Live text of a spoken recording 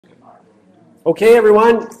Okay,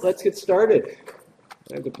 everyone, let's get started.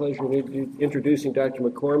 I have the pleasure of introducing Dr.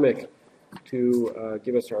 McCormick to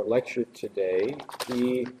give us our lecture today.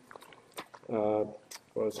 He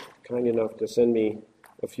was kind enough to send me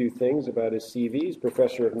a few things about his CV. He's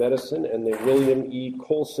professor of medicine and the William E.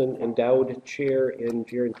 Colson Endowed Chair in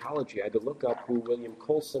Gerontology. I had to look up who William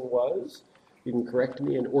Colson was. You can correct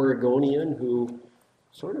me, an Oregonian who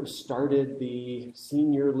sort of started the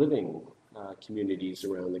senior living communities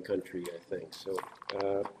around the country, I think. So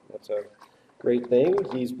that's a great thing.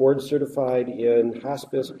 He's board certified in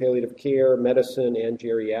hospice, palliative care, medicine, and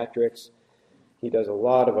geriatrics. He does a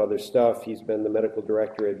lot of other stuff. He's been the medical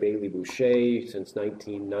director at Bailey Boucher since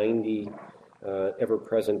 1990,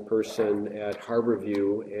 ever-present person at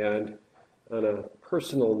Harborview. And on a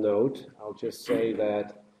personal note, I'll just say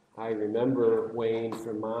that I remember Wayne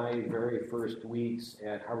from my very first weeks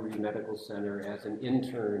at Harborview Medical Center as an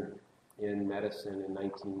intern in medicine in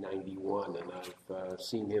 1991, and I've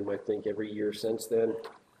seen him, I think, every year since then,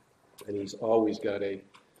 and he's always got a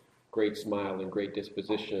great smile and great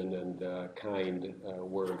disposition and kind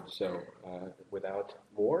words. So without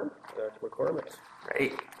more, Dr. McCormick.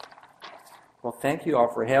 Great. Well, thank you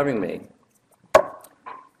all for having me.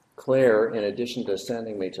 Claire, in addition to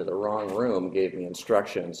sending me to the wrong room, gave me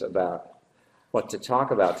instructions about what to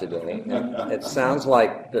talk about today. And it sounds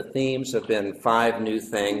like the themes have been 5 new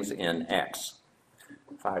things in X,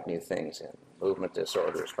 5 new things in movement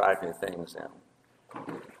disorders, 5 new things in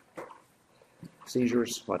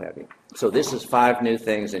seizures, what have you. So this is 5 new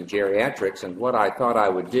things in geriatrics, and what I thought I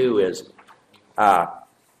would do is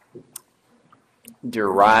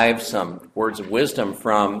derive some words of wisdom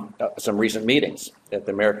from some recent meetings at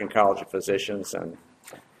the American College of Physicians and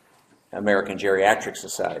American Geriatric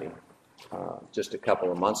Society. Just a couple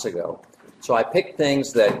of months ago. So I picked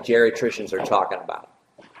things that geriatricians are talking about.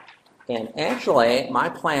 And actually, my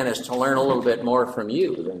plan is to learn a little bit more from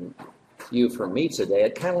you than you from me today.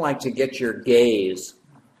 I'd kind of like to get your gaze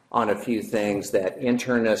on a few things that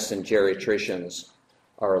internists and geriatricians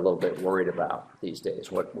are a little bit worried about these days,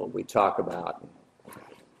 what we talk about and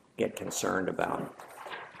get concerned about.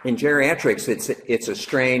 In geriatrics, it's a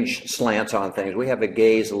strange slant on things. We have a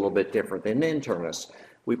gaze a little bit different than internists.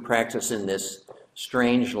 We practice in this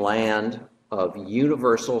strange land of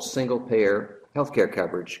universal single-payer healthcare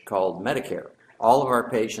coverage called Medicare. All of our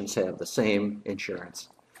patients have the same insurance,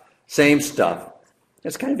 same stuff.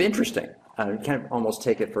 It's kind of interesting. You kind of almost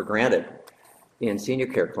take it for granted in senior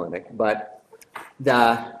care clinic, but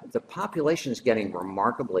the population is getting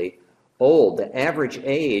remarkably old. The average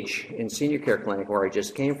age in senior care clinic where I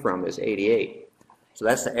just came from is 88. So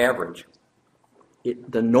that's the average.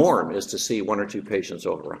 The norm is to see 1 or 2 patients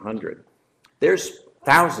over 100. There's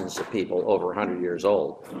thousands of people over 100 years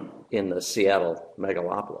old in the Seattle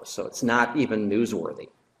megalopolis, so it's not even newsworthy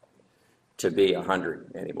to be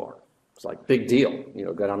 100 anymore. It's like big deal. You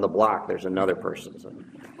know, go down the block, there's another person,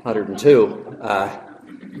 102.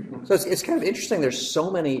 So it's kind of interesting. There's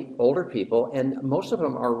so many older people, and most of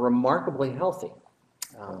them are remarkably healthy.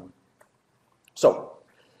 So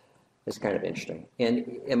it's kind of interesting.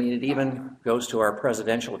 And I mean, it even goes to our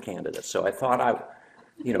presidential candidates. So I thought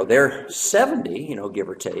they're 70, give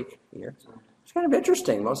or take here. It's kind of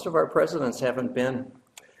interesting. Most of our presidents haven't been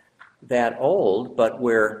that old, but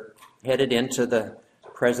we're headed into the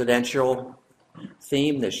presidential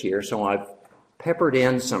theme this year. So I've peppered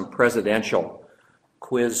in some presidential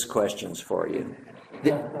quiz questions for you.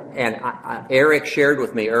 And Eric shared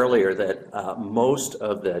with me earlier that most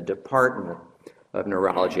of the Department of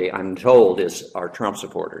Neurology, I'm told, are Trump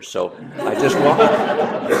supporters. So I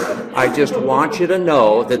just want you to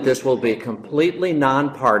know that this will be completely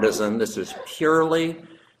nonpartisan. This is purely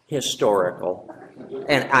historical.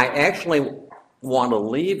 And I actually want to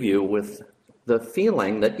leave you with the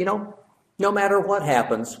feeling that, no matter what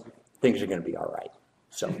happens, things are going to be all right.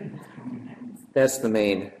 So that's the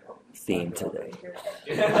main theme today.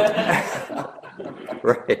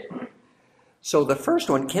 Right. So the first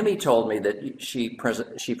one, Kimmy told me that she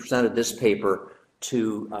presented this paper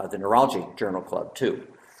to the Neurology Journal Club too,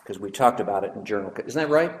 because we talked about it in Journal. Isn't that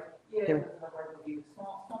right? Yeah.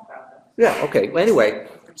 Yeah. Okay. Well, anyway,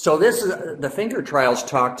 so this is the finger trials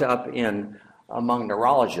talked up among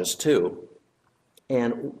neurologists too,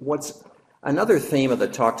 and what's another theme of the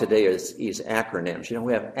talk today is acronyms.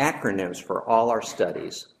 We have acronyms for all our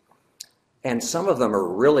studies. And some of them are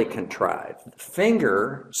really contrived.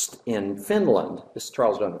 FINGER in Finland, this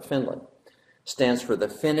trial's done in Finland, stands for the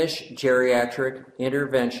Finnish Geriatric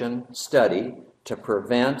Intervention Study to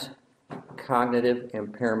Prevent Cognitive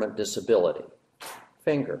Impairment Disability.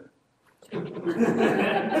 FINGER.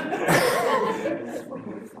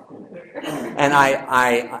 And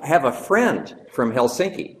I have a friend from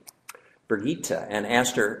Helsinki, Birgitta, and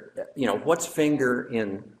asked her, what's finger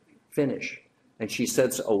in Finnish? And she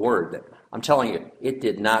said a word that, I'm telling you, it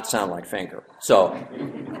did not sound like finger. So,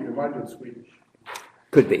 It might be Swedish.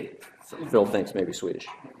 Could be. Phil thinks maybe Swedish.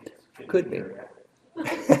 Could be.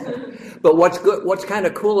 But what's kind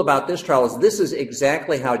of cool about this trial is this is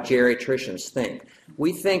exactly how geriatricians think.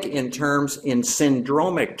 We think in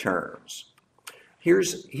syndromic terms.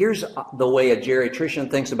 Here's the way a geriatrician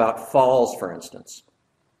thinks about falls, for instance.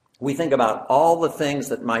 We think about all the things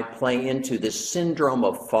that might play into this syndrome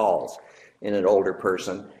of falls in an older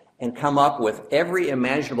person and come up with every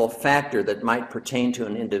imaginable factor that might pertain to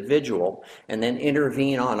an individual and then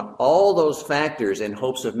intervene on all those factors in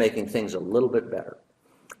hopes of making things a little bit better.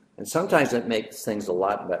 And sometimes it makes things a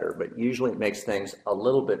lot better, but usually it makes things a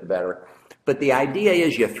little bit better. But the idea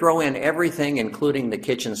is you throw in everything, including the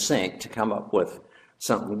kitchen sink, to come up with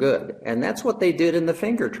something good. And that's what they did in the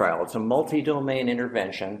finger trial. It's a multi-domain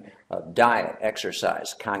intervention of diet,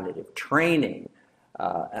 exercise, cognitive training,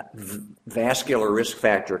 vascular risk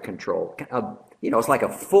factor control. It's like a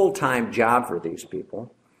full-time job for these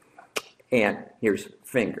people. And here's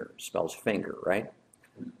finger, spells finger, right?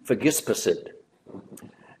 Phagispacid.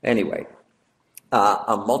 Anyway,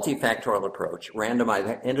 a multifactorial approach,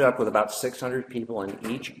 randomized, ended up with about 600 people in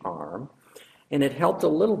each arm, and it helped a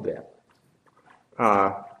little bit.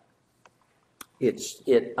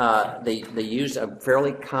 They used a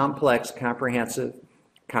fairly complex, comprehensive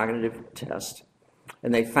cognitive test,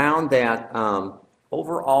 and they found that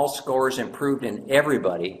overall scores improved in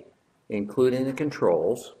everybody, including the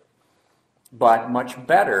controls, but much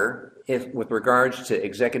better with regards to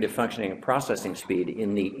executive functioning and processing speed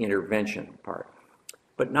in the intervention part,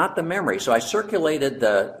 but not the memory. So I circulated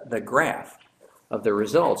the graph of the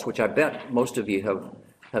results, which I bet most of you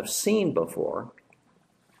have seen before.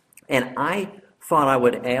 And I thought I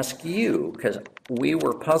would ask you, because we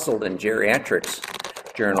were puzzled in Geriatrics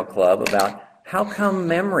Journal Club about how come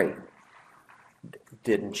memory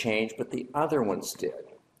didn't change, but the other ones did.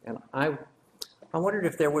 And I wondered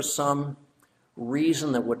if there was some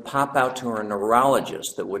reason that would pop out to a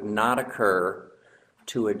neurologist that would not occur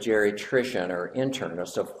to a geriatrician or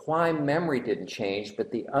internist of why memory didn't change,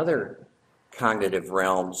 but the other cognitive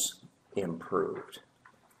realms improved.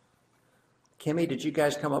 Kimmy, did you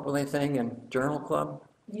guys come up with anything in Journal Club?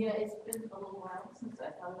 Yeah, it's been a little while since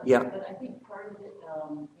I thought about Yeah. it, but I think part of it,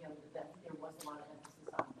 that there was a lot of emphasis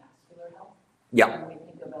on vascular health. Yeah. And we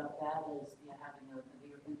think about that as having a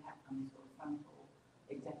bigger impact on sort of frontal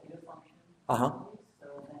executive function. Uh-huh. So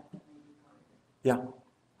that may be part of it. Yeah.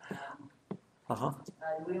 Uh-huh.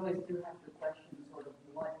 We always do have to question sort of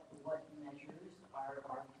what measures are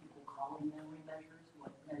people calling memory measures,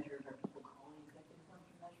 what measures are people calling executive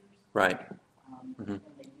function measures. Right. And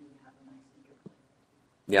they do have a nice interplay.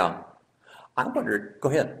 Yeah. I wondered, go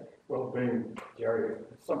ahead. Well, being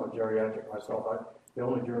somewhat geriatric myself, the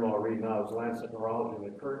only journal I read now is Lancet Neurology,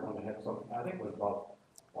 and the current one had something, I think it was about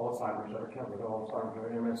Alzheimer's, I can't remember Alzheimer's or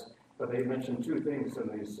MS, but they mentioned two things in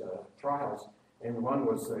these trials, and one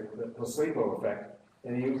was the placebo effect,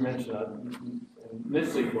 and you mentioned a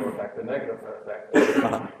nocebo effect, the negative effect,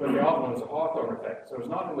 but the other one was a Hawthorne effect. So it was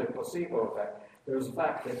not only a placebo effect, there was the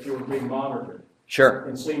fact that you were being monitored. Sure.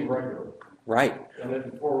 And seen regularly. Right. And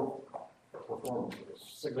then for performance, it was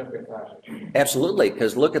significant fashion. Absolutely,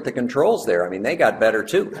 because look at the controls there. I mean, they got better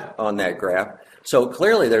too on that graph. So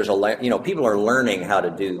clearly there's people are learning how to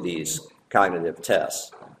do these cognitive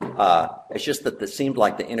tests. It's just that it seemed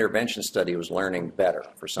like the intervention study was learning better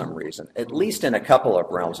for some reason, at least in a couple of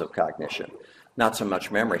realms of cognition, not so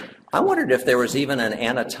much memory. I wondered if there was even an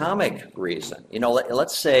anatomic reason.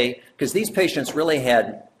 Let's say, because these patients really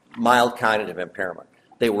had mild cognitive impairment.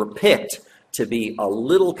 They were picked to be a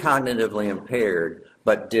little cognitively impaired,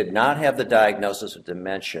 but did not have the diagnosis of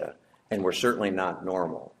dementia and were certainly not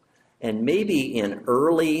normal. And maybe in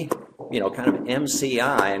early, kind of MCI,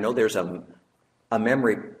 I know there's a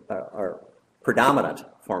memory or predominant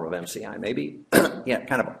form of MCI, maybe,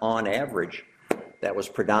 kind of on average, that was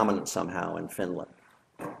predominant somehow in Finland.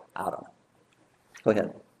 I don't know. Go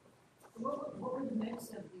ahead. What were the mix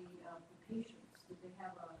of the patients? Did they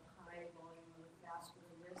have a high volume of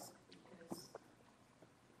vascular risk? Because,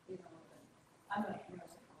 I'm a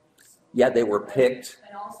neuropsychologist. So Yeah, they were picked.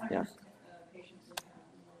 And Alzheimer's Yeah. Patients that have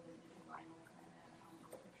more than vinyl kind of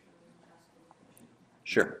anatomical picture of the vascular patient.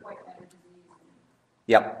 Sure. Quite better disease.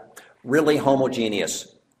 Yep. Really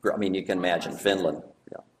homogeneous. I mean, you can imagine Finland.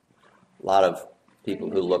 Yeah. A lot of people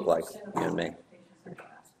who look like you and me.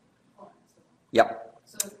 Yep.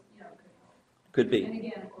 So, Could and be.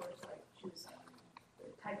 again, of course, like choosing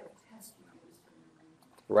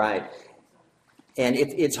Right. And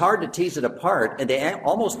it's hard to tease it apart, and they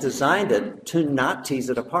almost designed it to not tease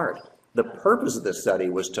it apart. The purpose of this study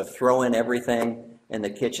was to throw in everything in the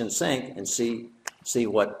kitchen sink and see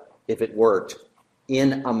what, if it worked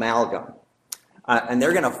in amalgam. And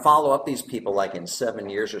they're going to follow up these people like in 7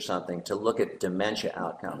 years or something to look at dementia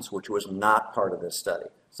outcomes, which was not part of this study.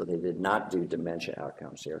 So they did not do dementia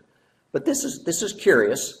outcomes here. But this is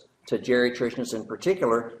curious to geriatricians in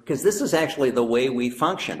particular, because this is actually the way we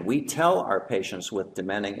function. We tell our patients with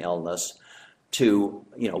dementing illness to,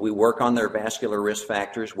 we work on their vascular risk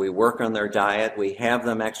factors, we work on their diet, we have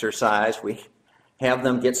them exercise, we have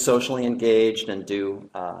them get socially engaged and do,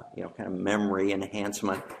 kind of memory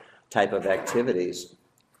enhancement type of activities.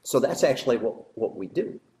 So that's actually what we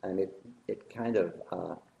do. And it kind of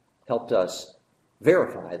helped us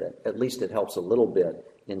verify that at least it helps a little bit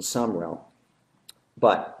in some realm.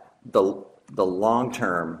 But the long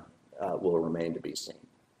term will remain to be seen.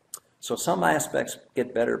 So some aspects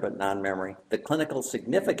get better, but non-memory. The clinical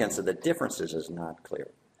significance of the differences is not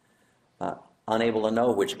clear. Unable to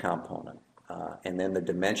know which component. And then the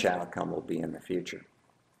dementia outcome will be in the future.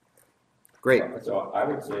 Great. So I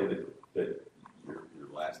would say that your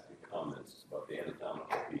last comments about the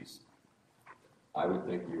anatomical piece, I would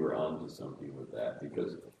think you were onto something with that,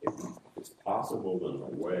 because it's possible in a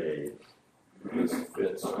way this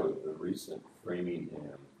fits with the recent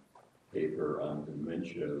Framingham paper on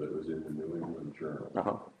dementia that was in the New England Journal.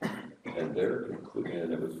 Uh-huh. And their conclusion,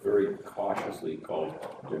 and it was very cautiously called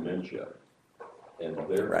dementia. And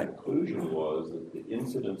their conclusion was that the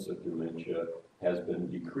incidence of dementia has been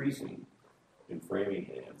decreasing in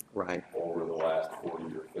Framingham over the last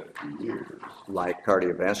 40 or 50 years. Like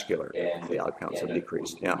cardiovascular, and the outcomes have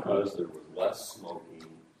decreased. Because there was less smoking,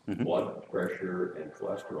 blood pressure and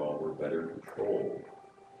cholesterol were better controlled.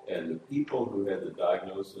 And the people who had the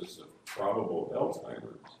diagnosis of probable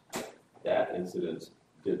Alzheimer's, that incidence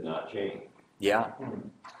did not change. Yeah.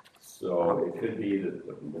 So it could be that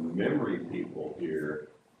the memory people here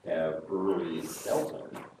have early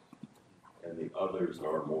Alzheimer's, and the others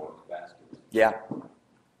are more vascular. Yeah.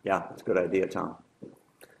 Yeah, that's a good idea, Tom.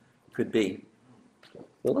 Could be.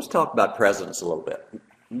 Well, let's talk about presidents a little bit.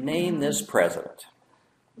 Name this president.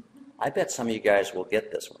 I bet some of you guys will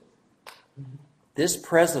get this one. This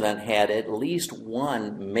president had at least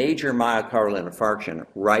one major myocardial infarction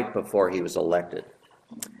right before he was elected.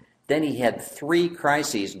 Then he had 3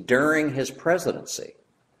 crises during his presidency.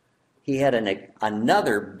 He had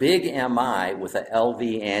another big MI with an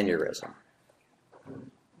LV aneurysm.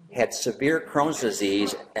 Had severe Crohn's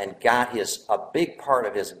disease and got a big part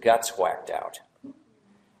of his guts whacked out.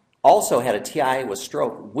 Also had a TIA with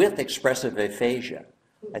stroke with expressive aphasia.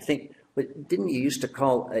 I think, but didn't you used to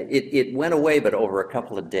call, it went away but over a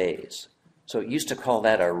couple of days. So it used to call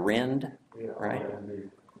that a RIND, right?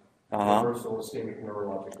 Reversal ischemic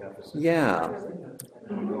neurologic deficit. Yeah.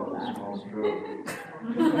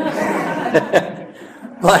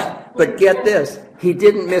 but get this, he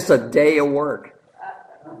didn't miss a day of work.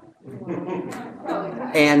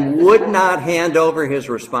 And would not hand over his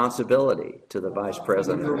responsibility to the vice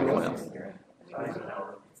president of health.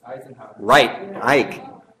 Right, Ike.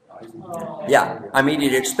 Yeah, I mean,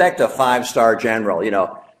 you'd expect a 5-star general,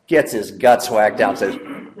 gets his guts whacked out, says,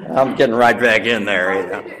 I'm getting right back in there.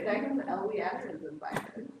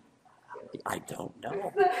 I don't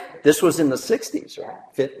know. This was in the 60s, right?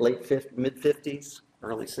 Mid-50s,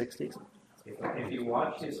 early 60s. If you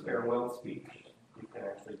watch his farewell speech, you can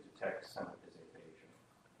actually detect some of his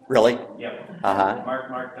aphasia. Really? Yep. Uh-huh.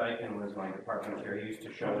 Mark Dyken was my department chair. He used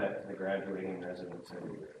to show that to the graduating residents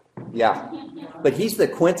every year. Yeah, but he's the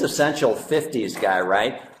quintessential 50s guy,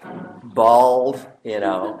 right? Bald,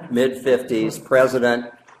 mid-50s,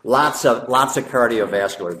 president, lots of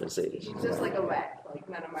cardiovascular disease. Just like a rat, like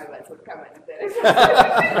none of my vets would come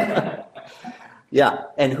in. Yeah,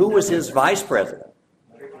 and who was his vice president?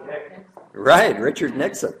 Right, Richard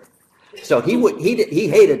Nixon. So he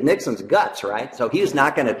hated Nixon's guts, right? So he's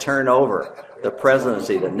not going to turn over the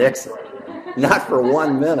presidency to Nixon, not for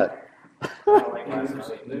 1 minute.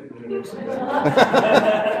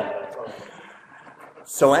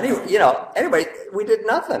 So anyway, we did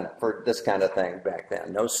nothing for this kind of thing back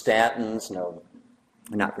then. No statins,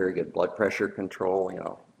 not very good blood pressure control,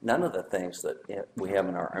 none of the things that we have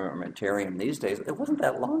in our armamentarium these days. It wasn't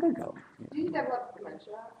that long ago. Do you develop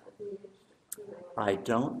dementia? I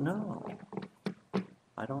don't know.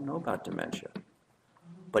 I don't know about dementia.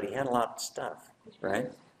 But he had a lot of stuff,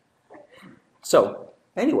 right? So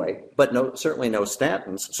anyway, but certainly no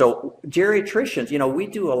statins. So geriatricians, we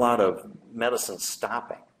do a lot of medicine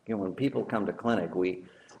stopping. When people come to clinic, we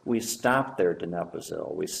we stopped their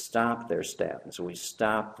donepezil, we stopped their statins, we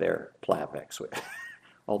stopped their Plavix,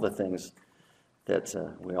 all the things that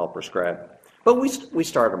we all prescribe. But we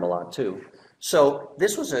started them a lot too. So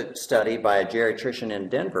this was a study by a geriatrician in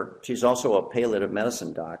Denver. She's also a palliative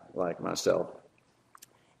medicine doc like myself,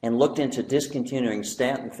 and looked into discontinuing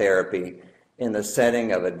statin therapy in the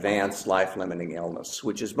setting of advanced life-limiting illness,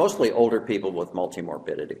 which is mostly older people with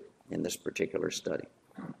multimorbidity in this particular study.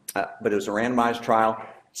 But it was a randomized trial.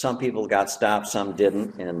 Some people got stopped, some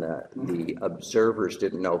didn't, and the observers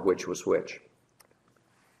didn't know which was which.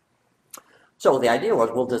 So the idea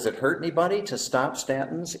was, well, does it hurt anybody to stop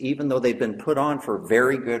statins, even though they've been put on for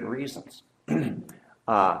very good reasons? And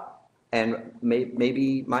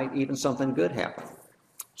maybe might even something good happen.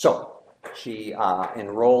 So she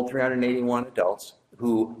enrolled 381 adults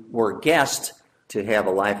who were guessed to have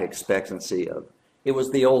a life expectancy of, it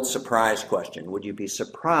was the old surprise question, would you be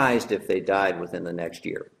surprised if they died within the next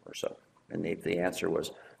year or so? And the answer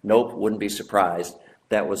was, nope, wouldn't be surprised.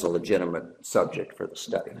 That was a legitimate subject for the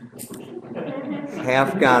study.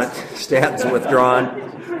 Half got statins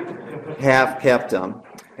withdrawn, half kept them.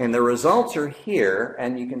 And the results are here,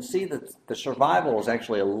 and you can see that the survival is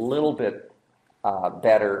actually a little bit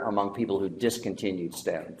better among people who discontinued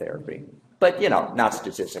statin therapy. But, not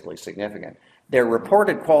statistically significant. Their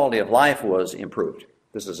reported quality of life was improved.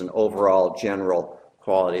 This is an overall general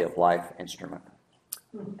quality of life instrument.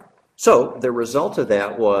 So the result of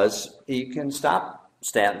that was you can stop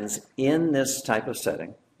statins in this type of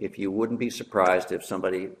setting if you wouldn't be surprised if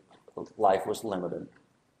somebody's life was limited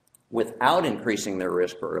without increasing their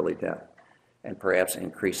risk for early death and perhaps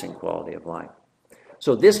increasing quality of life.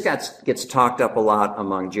 So this gets talked up a lot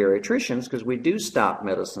among geriatricians because we do stop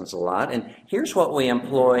medicines a lot. And here's what we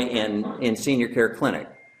employ in senior care clinic,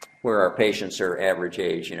 where our patients are average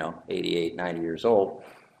age, 88, 90 years old.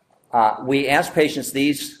 We ask patients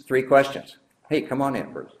these 3 questions. Hey, come on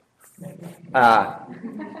in, Bruce.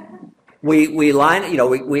 We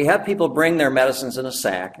line, we have people bring their medicines in a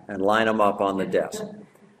sack and line them up on the desk.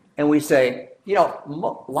 And we say,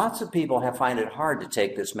 lots of people find it hard to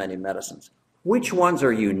take this many medicines. Which ones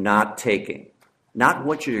are you not taking? Not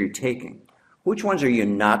which are you taking. Which ones are you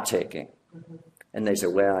not taking? And they say,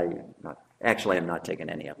 well, I'm not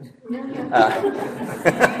taking any of them.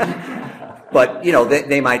 But,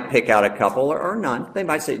 they might pick out a couple or none. They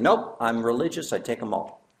might say, nope, I'm religious, I take them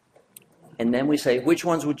all. And then we say, which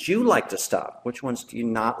ones would you like to stop? Which ones do you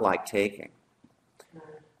not like taking?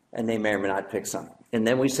 And they may or may not pick some. And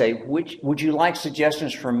then we say, would you like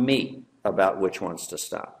suggestions from me about which ones to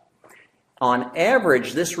stop? On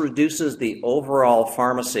average, this reduces the overall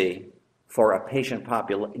pharmacy for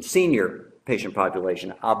a senior patient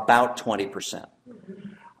population about 20%.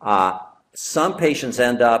 Some patients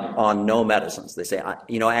end up on no medicines. They say,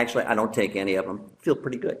 actually, I don't take any of them. I feel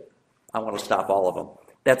pretty good. I want to stop all of them.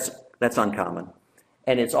 That's uncommon.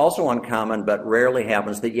 And it's also uncommon, but rarely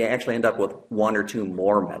happens, that you actually end up with 1 or 2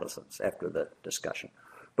 more medicines after the discussion.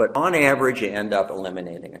 But on average, you end up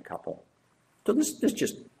eliminating a couple. So this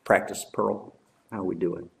just practice, Pearl, how we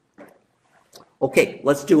do it. Okay,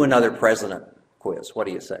 let's do another president quiz. What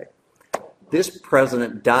do you say? This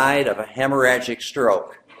president died of a hemorrhagic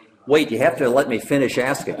stroke. Wait, you have to let me finish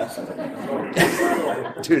asking. Due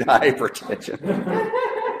to hypertension.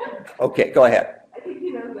 Okay, go ahead. I think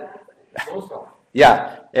you know that.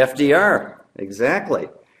 Yeah, FDR, exactly.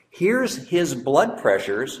 Here's his blood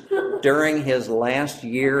pressures during his last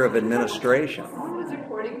year of administration. Someone was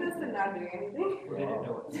recording this and not doing anything. They didn't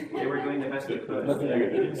know it. They were doing the best they could.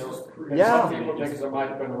 And Yeah. some people think it might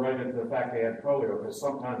have been related to the fact they had polio, because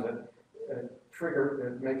sometimes it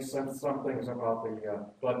makes sense, some things about the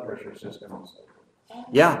blood pressure system and stuff.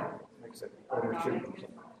 Yeah, Makes it overshoot.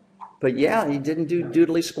 but yeah, he didn't do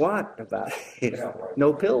doodly squat about it. Yeah, right.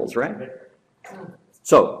 No pills, right?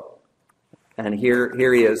 So, and here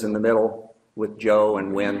he is in the middle with Joe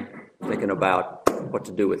and Wynn thinking about what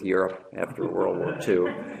to do with Europe after World War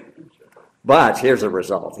II. But here's the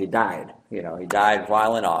result. He died. He died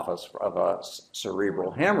while in office of a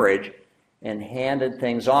cerebral hemorrhage and handed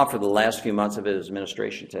things off for the last few months of his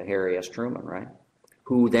administration to Harry S. Truman, right?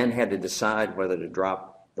 Who then had to decide whether to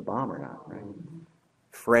drop the bomb or not, right?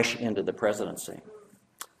 Fresh into the presidency.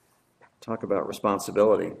 Talk about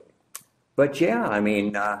responsibility. But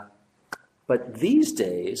yeah, but these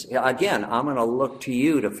days, again, I'm going to look to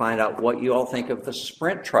you to find out what you all think of the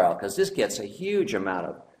SPRINT trial, because this gets a huge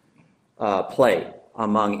amount of play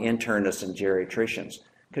among internists and geriatricians,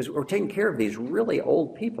 because we're taking care of these really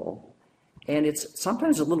old people, and it's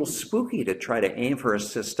sometimes a little spooky to try to aim for a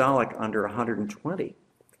systolic under 120,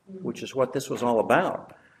 which is what this was all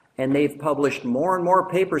about. And they've published more and more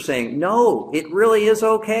papers saying, no, it really is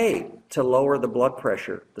okay to lower the blood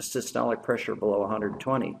pressure, the systolic pressure below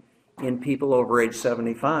 120 in people over age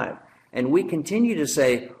 75. And we continue to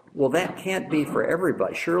say, well, that can't be for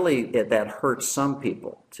everybody. Surely that hurts some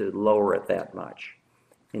people to lower it that much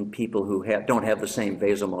in people who don't have the same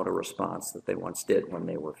vasomotor response that they once did when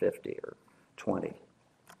they were 50 or 20.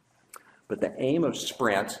 But the aim of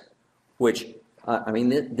SPRINT, which,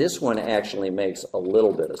 this one actually makes a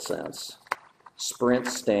little bit of sense. SPRINT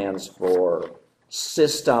stands for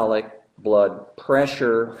Systolic Blood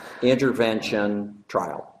Pressure Intervention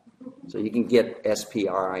Trial. So you can get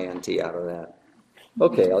SPRINT out of that.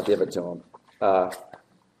 Okay, I'll give it to him.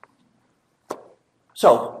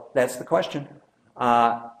 So that's the question.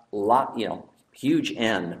 Huge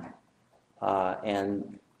N,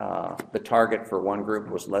 and the target for one group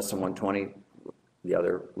was less than 120, the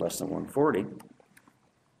other less than 140.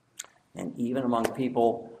 And even among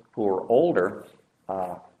people who are older,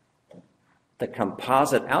 the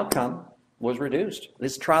composite outcome was reduced.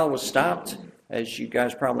 This trial was stopped, as you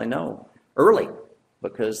guys probably know, early,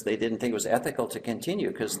 because they didn't think it was ethical to continue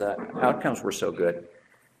because the outcomes were so good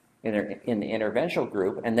in the interventional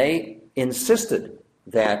group, and they insisted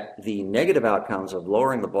that the negative outcomes of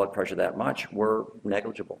lowering the blood pressure that much were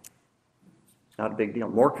negligible. Not a big deal.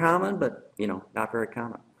 More common, but not very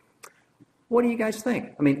common. What do you guys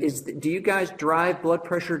think? Do you guys drive blood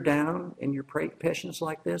pressure down in your patients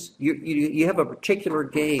like this? You have a particular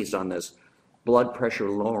gaze on this blood pressure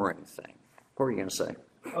lowering thing. What were you going to say?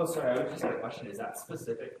 Oh, sorry, I was just had a question. Is that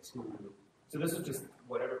specific to, so this was just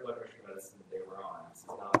whatever blood pressure medicine they were on. This is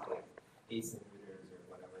not like ACE inhibitors or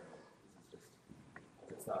whatever. This is just,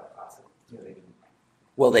 it's not a classic, they didn't.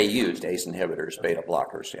 Well, they used ACE inhibitors, beta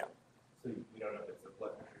blockers, yeah. So we don't know if it's a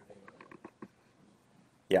blood pressure thing.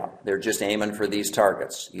 Yeah, they're just aiming for these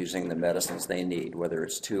targets using the medicines they need, whether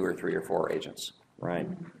it's 2 or 3 or 4 agents, right?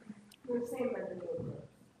 We're saying that the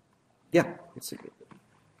Yeah, it's a good.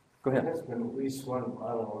 Go ahead. There's been at least one, I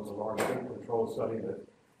don't know, it was a large control study that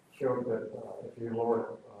showed that if you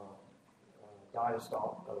lower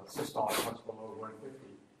systolic much below 150,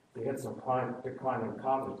 you get some decline in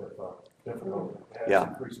cognitive difficulty. Yeah.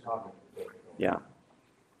 Increased cognitive difficulty. Yeah.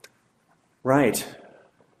 Right.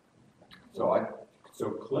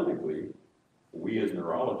 So clinically, we as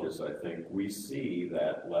neurologists, I think, we see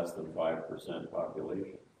that less than 5%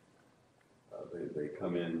 population. They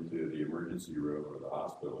come into the emergency room or the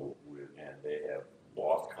hospital and they have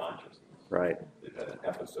lost consciousness. Right. They've had an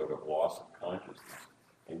episode of loss of consciousness,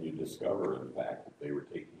 and you discover, in fact, that they were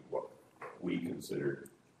taking what we considered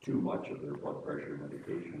too much of their blood pressure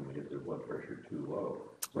medication to get their blood pressure too low.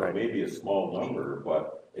 So Right. it may be a small number,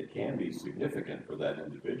 but it can be significant for that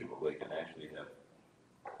individual. They can actually have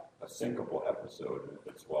a syncopal episode, and if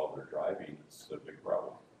it's while they're driving, it's a big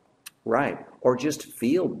problem. Right. Or just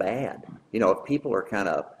feel bad. If people are kind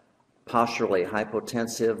of posturally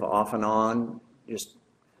hypotensive off and on,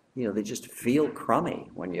 they just feel crummy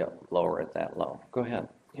when you lower it that low. Go ahead.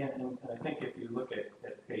 Yeah, and I think if you look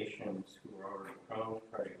at patients who are already prone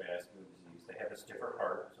to cardiovascular disease, they have a stiffer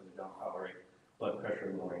heart, so they don't tolerate blood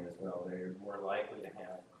pressure lowering as well. They're more likely to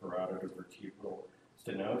have carotid or vertebral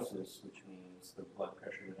stenosis, which means the blood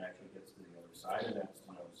pressure that actually gets to the other side of that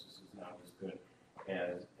stenosis is not as good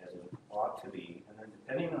as it ought to be. And then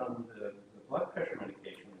depending on the blood pressure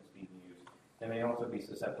medication that's being used, they may also be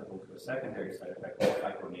susceptible to a secondary side effect called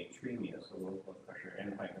hyponatremia. So low blood pressure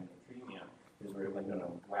and hyponatremia is really going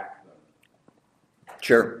to whack them.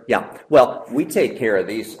 Sure. Yeah. Well, we take care of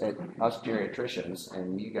these, us geriatricians,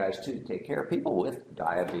 and you guys too, take care of people with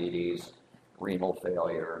diabetes, renal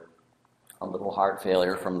failure, a little heart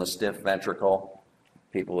failure from the stiff ventricle,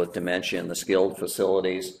 people with dementia in the skilled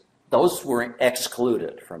facilities. Those were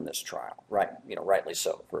excluded from this trial, right? Rightly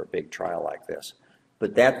so for a big trial like this.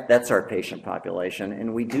 But that's our patient population,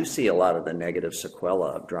 and we do see a lot of the negative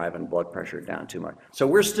sequelae of driving blood pressure down too much. So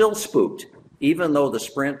we're still spooked, even though the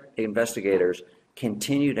SPRINT investigators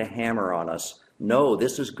continue to hammer on us. No,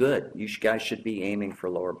 this is good. You guys should be aiming for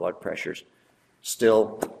lower blood pressures.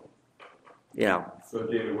 Still, So,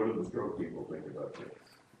 David, what do the stroke people think about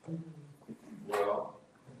this? Well,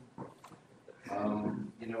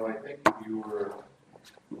 I think if you were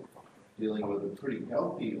dealing with a pretty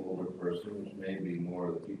healthy older person, which may be more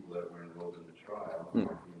of the people that were enrolled in the trial, it might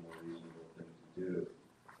be a more reasonable thing to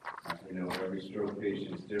do. Every stroke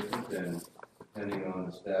patient is different, and depending on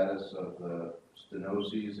the status of the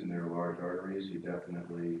stenoses in their large arteries, you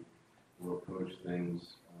definitely will approach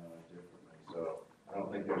things differently. So I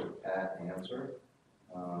don't think there's a pat answer,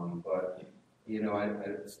 but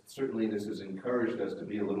certainly this has encouraged us to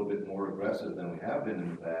be a little bit more aggressive than we have been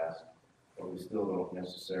in the past but we still don't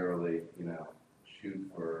necessarily,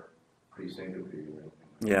 shoot for pre-syncope or anything.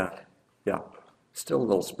 Yeah. Still a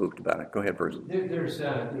little spooked about it. Go ahead, Bruce. There's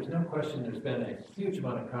no question there's been a huge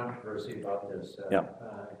amount of controversy about this.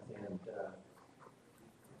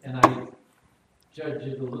 And I judge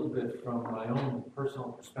it a little bit from my own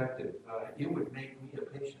personal perspective. It would make me a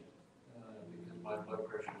patient because my blood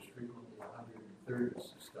pressure is frequently 130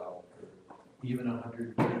 systolic or even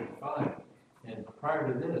 135. And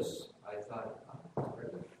prior to this, I thought, oh,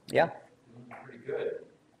 really? Yeah. Doing pretty good.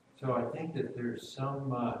 So I think that there's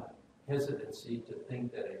some hesitancy to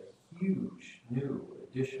think that a huge new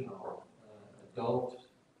additional adult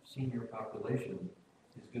senior population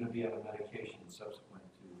is going to be on a medication subsequent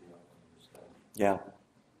to the study.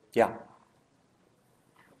 Yeah.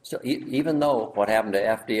 So even though what happened to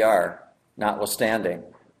FDR, notwithstanding,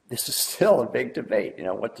 this is still a big debate,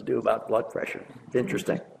 what to do about blood pressure. It's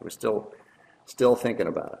interesting. We're still thinking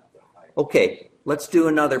about it. Okay, let's do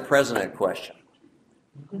another president question.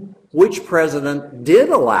 Which president did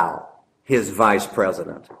allow his vice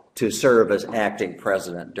president to serve as acting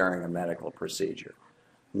president during a medical procedure?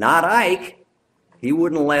 Not Ike. He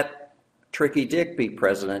wouldn't let Tricky Dick be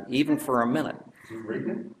president even for a minute.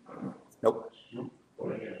 Nope.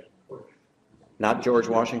 Not George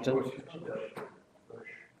Washington.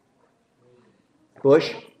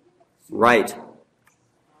 Bush? Right.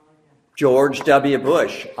 George W.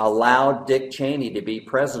 Bush allowed Dick Cheney to be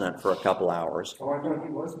president for a couple hours. Oh, I thought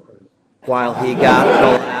he was president. While he got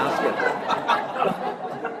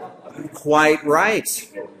colonoscopy. Quite right.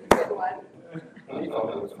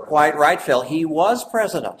 Quite right, Phil. He was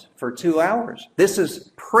president for 2 hours. This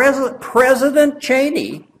is President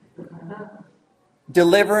Cheney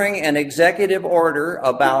delivering an executive order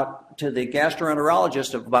to the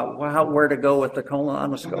gastroenterologist about where to go with the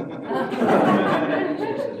colonoscope.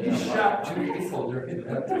 He shot 2 people during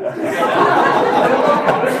that.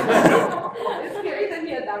 It's scary that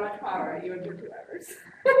he had that much power, even for 2 hours.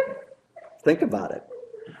 Think about it.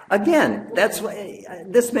 Again,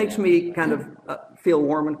 this makes me kind of feel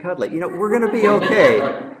warm and cuddly. We're going to be okay,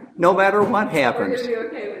 no matter what happens. We're going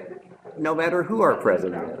to be okay with it. No matter who our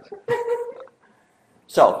president is.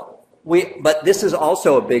 But this is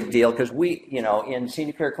also a big deal because we, in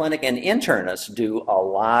senior care clinic and internists do a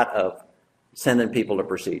lot of sending people to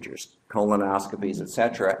procedures, colonoscopies,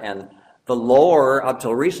 etc. And the lore up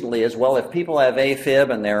till recently is, well, if people have AFib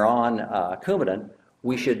and they're on Coumadin,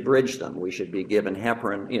 we should bridge them. We should be given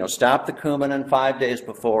heparin, stop the Coumadin 5 days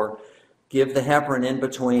before, give the heparin in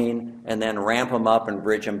between, and then ramp them up and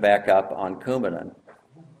bridge them back up on Coumadin.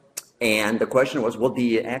 And the question was, well, do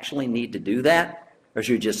you actually need to do that? Or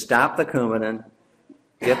should you just stop the Coumadin,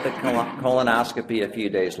 get the colonoscopy a few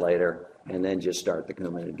days later, and then just start the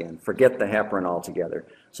Coumadin again? Forget the heparin altogether.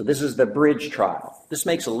 So this is the bridge trial. This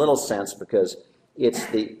makes a little sense because it's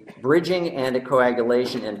the bridging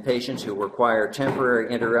anticoagulation in patients who require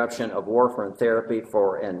temporary interruption of warfarin therapy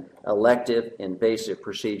for an elective invasive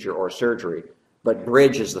procedure or surgery. But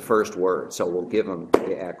bridge is the first word, so we'll give them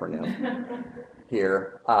the acronym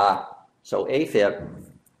here. So AFib,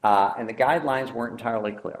 and the guidelines weren't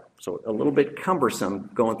entirely clear. So a little bit cumbersome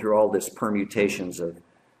going through all this permutations of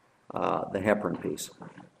the heparin piece.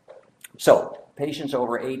 So patients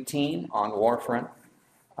over 18 on warfarin,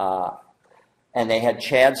 and they had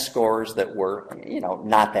CHAD scores that were,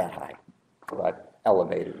 not that high, but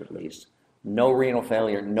elevated at least. No renal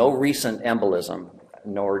failure, no recent embolism,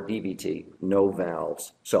 nor DVT, no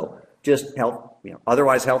valves. So just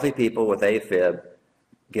otherwise healthy people with AFib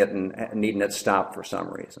needing it stopped for some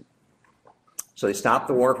reason. So they stopped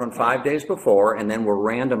the warfarin 5 days before, and then were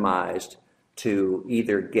randomized to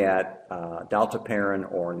either get dalteparin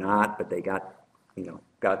or not, but they got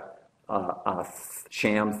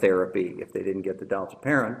sham therapy if they didn't get the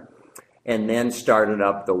dalteparin, and then started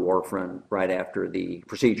up the warfarin right after the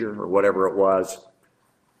procedure or whatever it was.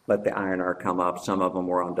 Let the INR come up. Some of them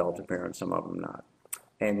were on dalteparin, some of them not.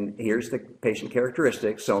 And here's the patient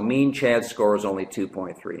characteristics. So mean CHAD score is only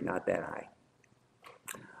 2.3, not that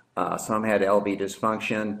high. Some had LV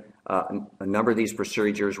dysfunction. A number of these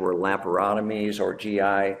procedures were laparotomies or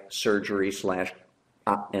GI surgery /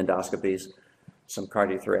 endoscopies. Some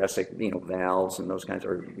cardiothoracic, valves and those kinds,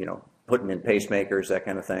 or putting in pacemakers, that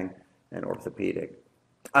kind of thing, and orthopedic.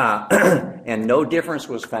 And no difference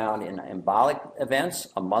was found in embolic events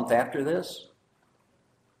a month after this.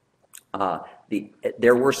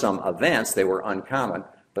 There were some events, they were uncommon,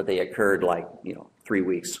 but they occurred 3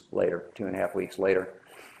 weeks later, 2.5 weeks later.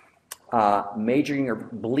 Majoring or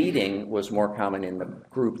bleeding was more common in the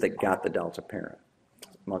group that got the dalteparin,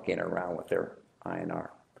 monkeying around with their INR.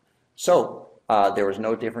 So there was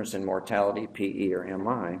no difference in mortality, PE, or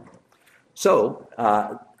MI. So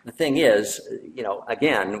the thing is,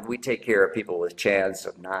 again, we take care of people with CHADs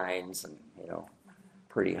of 9s and,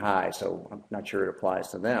 pretty high, so I'm not sure it applies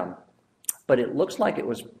to them. But it looks like it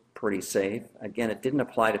was pretty safe. Again, it didn't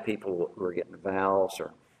apply to people who were getting valves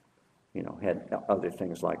or, had other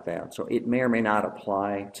things like that. So it may or may not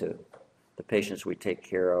apply to the patients we take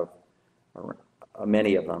care of, or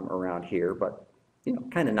many of them around here, but,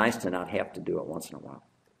 kind of nice to not have to do it once in a while.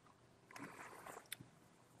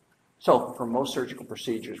 So for most surgical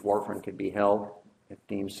procedures, warfarin could be held if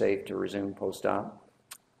deemed safe to resume post-op.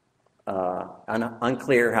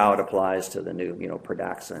 Unclear how it applies to the new,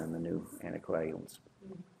 Pradaxa and the new anticoagulants.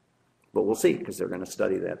 But we'll see, because they're going to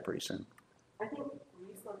study that pretty soon. I think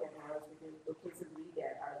we still get nervous because the cases we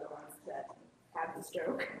get are the ones that had the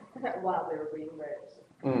stroke while they were being bridged.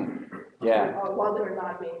 Yeah. Or while they were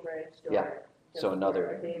not being bridged. Or Yeah. So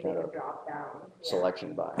another they kind of drop down.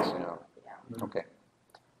 selection bias, Yeah. Okay.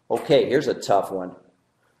 Okay, here's a tough one.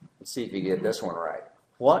 Let's see if you get this one right.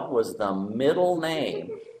 What was the middle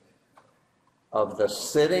name of the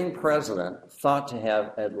sitting president thought to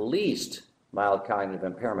have at least mild cognitive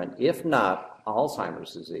impairment, if not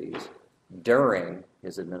Alzheimer's disease, during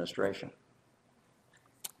his administration?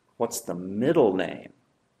 What's the middle name?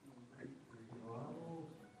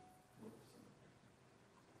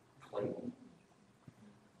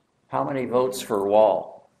 How many votes for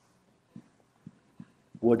Wall?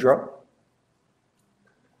 Woodrow?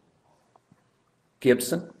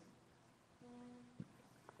 Gibson?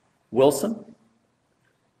 Wilson?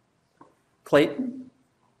 Clayton?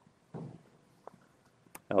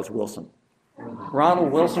 That was Wilson.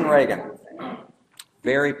 Ronald Wilson Reagan.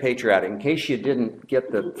 Very patriotic. In case you didn't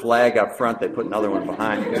get the flag up front, they put another one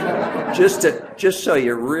behind. Just so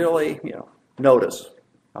you really, notice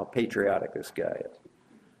how patriotic this guy is.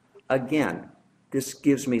 Again, this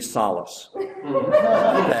gives me solace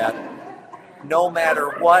that no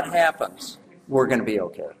matter what happens, we're going to be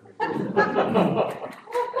okay.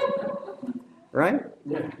 Right?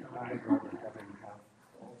 Yeah.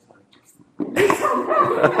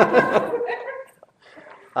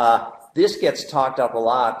 This gets talked up a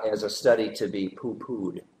lot as a study to be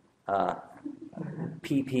poo-pooed.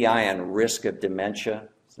 PPI and risk of dementia.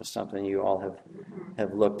 This is something you all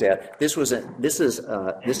have looked at. This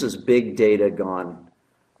is big data gone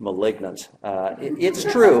malignant. It's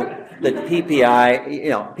true that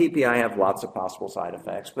PPI have lots of possible side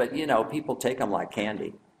effects, but people take them like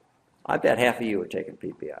candy. I bet half of you are taking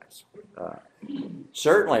PPIs.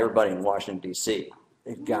 Certainly everybody in Washington, D.C.,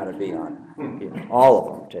 they've got to be on, all of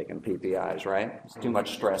them taking PPIs, right? It's too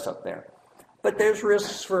much stress up there. But there's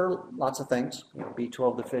risks for lots of things,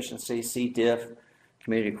 B12 deficiency, C. diff,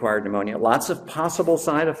 community-acquired pneumonia, lots of possible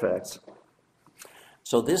side effects.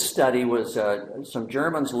 So this study was, some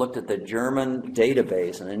Germans looked at the German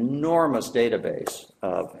database, an enormous database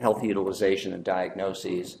of health utilization and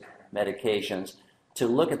diagnoses, medications, to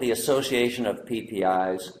look at the association of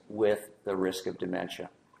PPIs with the risk of dementia.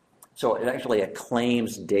 So it's actually a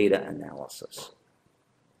claims data analysis.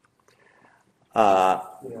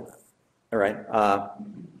 All right.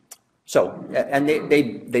 So, and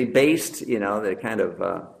they based, the kind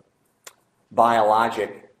of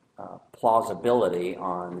biologic plausibility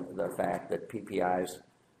on the fact that PPIs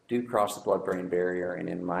do cross the blood-brain barrier and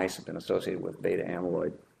in mice have been associated with beta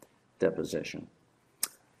amyloid deposition.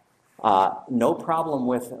 No problem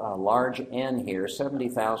with a large N here,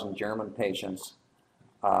 70,000 German patients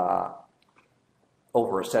over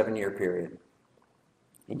a 7-year period.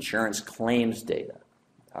 Insurance claims data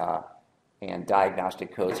and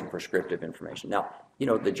diagnostic codes and prescriptive information. Now,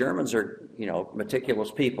 the Germans are,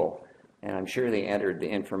 meticulous people, and I'm sure they entered the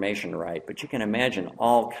information right, but you can imagine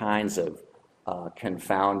all kinds of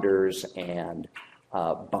confounders and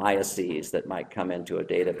biases that might come into a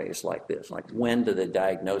database like this. Like, when do the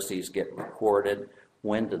diagnoses get recorded?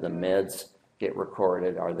 When do the meds get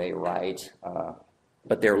recorded? Are they right?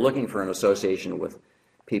 But they're looking for an association with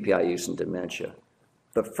PPI use and dementia.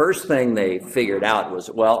 The first thing they figured out was,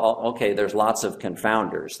 well, okay, there's lots of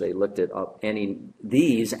confounders. They looked at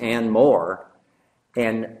these and more,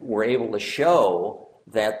 and were able to show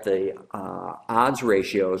that the odds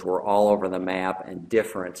ratios were all over the map and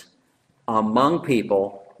different among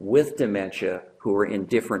people with dementia who were in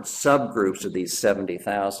different subgroups of these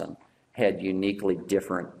 70,000 had uniquely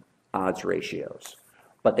different odds ratios.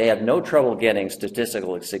 But they have no trouble getting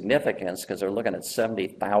statistical significance because they're looking at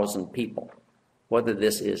 70,000 people. Whether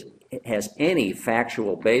this has any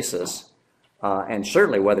factual basis, and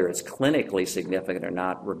certainly whether it's clinically significant or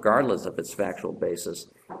not, regardless of its factual basis,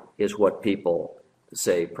 is what people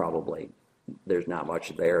say probably there's not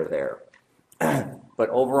much there. But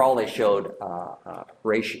overall, they showed a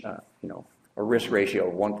risk ratio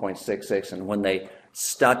of 1.66, and when they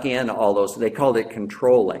stuck in all those, they called it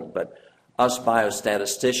controlling, but us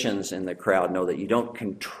biostatisticians in the crowd know that you don't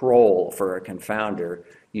control for a confounder,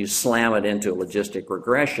 you slam it into a logistic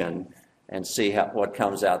regression and see what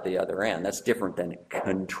comes out the other end. That's different than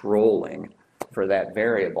controlling for that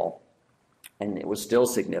variable. And it was still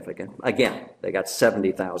significant. Again, they got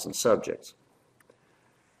 70,000 subjects.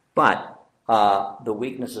 But the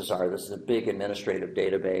weaknesses are, this is a big administrative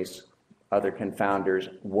database. Other confounders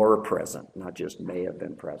were present, not just may have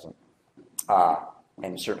been present.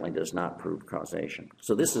 And certainly does not prove causation.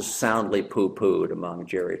 So this is soundly poo-pooed among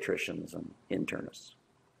geriatricians and internists.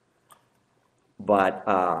 But,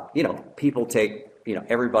 people take,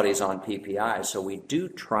 everybody's on PPI, so we do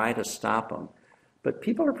try to stop them. But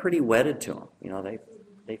people are pretty wedded to them.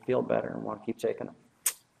 They feel better and want to keep taking them.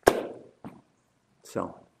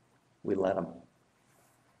 So we let them,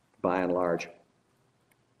 by and large.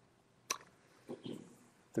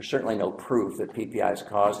 There's certainly no proof that PPIs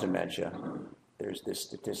cause dementia. There's this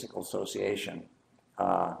statistical association.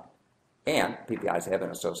 And PPIs have been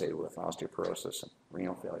associated with osteoporosis and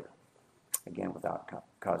renal failure. Again, without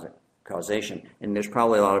causation. And there's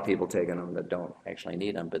probably a lot of people taking them that don't actually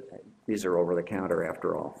need them, but these are over the counter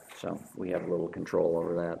after all. So we have little control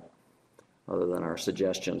over that, other than our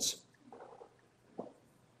suggestions.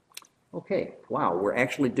 Okay, wow, we're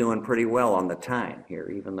actually doing pretty well on the time here,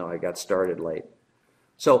 even though I got started late.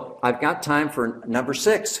 So I've got time for number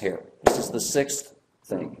 6 here. This is the 6th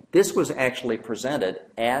thing. This was actually presented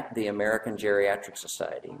at the American Geriatric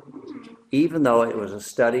Society, even though it was a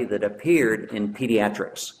study that appeared in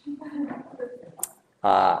Pediatrics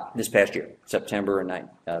this past year, September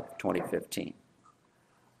of 2015.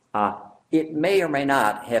 It may or may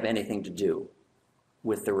not have anything to do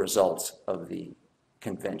with the results of the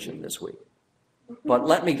convention this week. But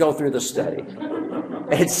let me go through the study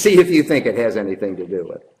and see if you think it has anything to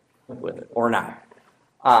do with it or not.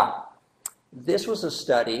 This was a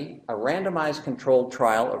study, a randomized controlled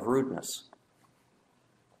trial of rudeness.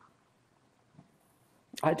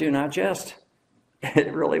 I do not jest.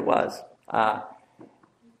 It really was.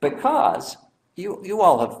 Because you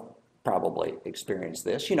all have probably experienced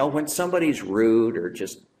this. When somebody's rude or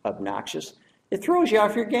just obnoxious, it throws you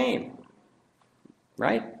off your game,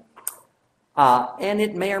 right? And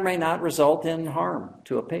it may or may not result in harm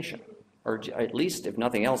to a patient, or at least, if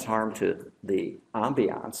nothing else, harm to the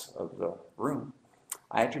ambiance of the room.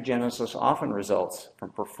 Iatrogenesis often results from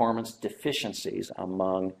performance deficiencies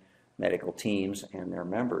among medical teams and their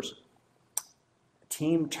members.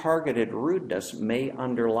 Team-targeted rudeness may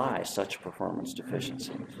underlie such performance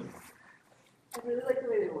deficiencies. I really like the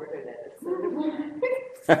way they worded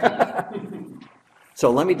it. So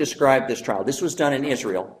let me describe this trial. This was done in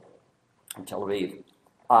Israel, in Tel Aviv.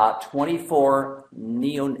 24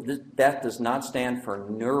 that does not stand for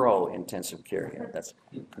neuro-intensive care unit. That's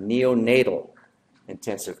neonatal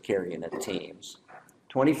intensive care unit teams.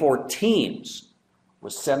 24 teams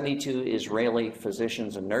with 72 Israeli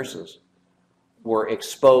physicians and nurses were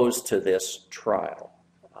exposed to this trial.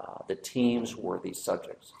 The teams were these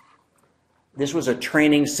subjects. This was a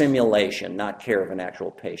training simulation, not care of an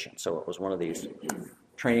actual patient. So it was one of these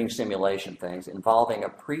training simulation things involving a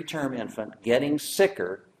preterm infant getting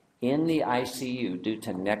sicker in the ICU due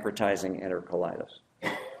to necrotizing enterocolitis.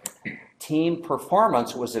 Team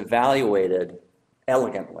performance was evaluated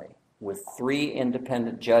elegantly with 3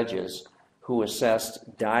 independent judges who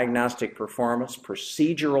assessed diagnostic performance,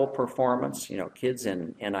 procedural performance. Kids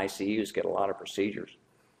in NICUs get a lot of procedures.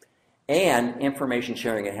 And information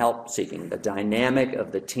sharing and help seeking, the dynamic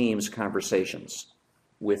of the team's conversations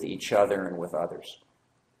with each other and with others.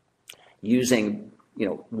 Using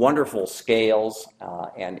wonderful scales,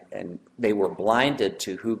 and they were blinded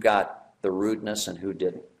to who got the rudeness and who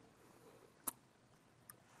didn't.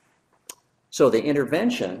 So the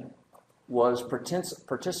intervention was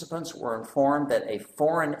participants were informed that a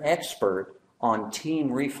foreign expert on team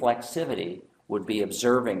reflexivity would be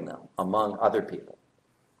observing them, among other people,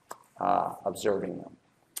 observing them.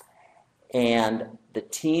 And the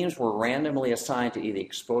teams were randomly assigned to either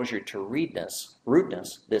exposure to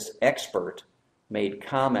rudeness. This expert made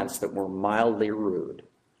comments that were mildly rude,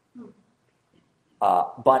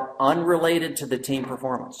 but unrelated to the team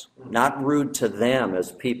performance. Not rude to them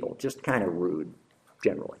as people, just kind of rude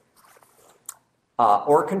generally.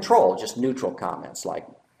 Or control, just neutral comments like,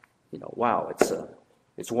 wow,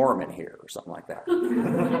 it's warm in here, or something like that.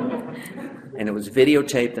 And it was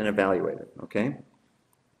videotaped and evaluated, okay?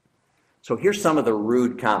 So here's some of the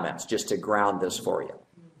rude comments, just to ground this for you.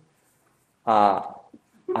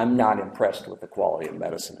 I'm not impressed with the quality of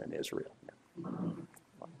medicine in Israel.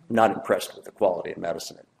 Not impressed with the quality of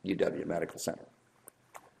medicine at UW Medical Center.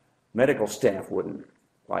 Medical staff wouldn't,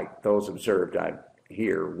 like those observed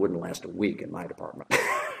here, wouldn't last a week in my department.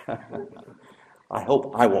 I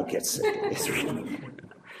hope I won't get sick.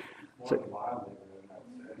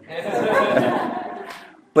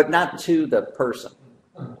 But not to the person.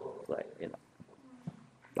 Like,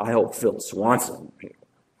 I hope Phil Swanson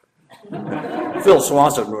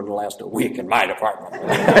wouldn't last a week in my department.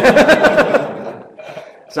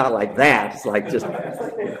 It's not like that. It's like just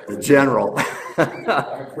the general.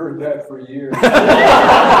 I've heard that for years.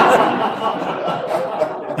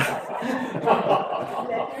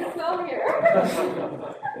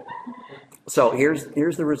 So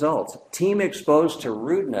here's the results. Team exposed to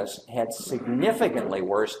rudeness had significantly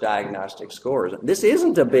worse diagnostic scores. This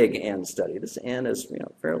isn't a big N study. This N is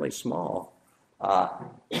fairly small.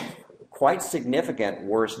 Quite significant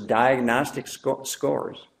worse diagnostic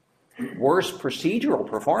scores. Worse procedural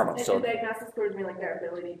performance. And diagnostic scores mean like their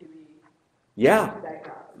ability to be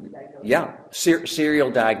diagnosed. Yeah.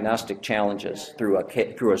 Serial diagnostic challenges through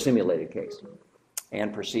a simulated case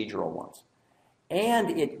and procedural ones.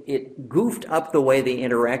 And it goofed up the way they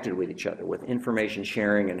interacted with each other, with information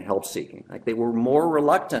sharing and help seeking. Like they were more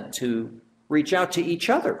reluctant to reach out to each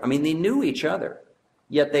other. I mean, they knew each other,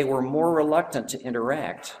 yet they were more reluctant to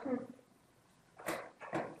interact,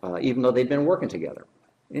 even though they'd been working together.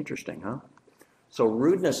 Interesting, huh? So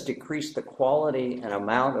rudeness decreased the quality and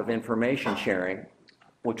amount of information sharing,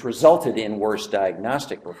 which resulted in worse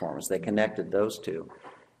diagnostic performance. They connected those two.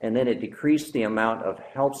 And then it decreased the amount of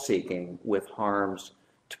help seeking with harms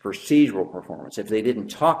to procedural performance. If they didn't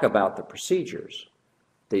talk about the procedures,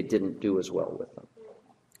 they didn't do as well with them,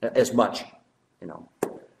 as much,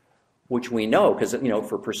 which we know, because,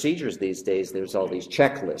 for procedures these days, there's all these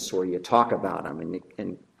checklists where you talk about them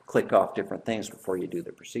and click off different things before you do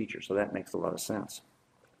the procedure. So that makes a lot of sense.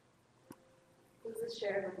 Was this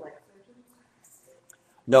shared with like surgeons?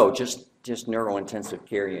 No, just neurointensive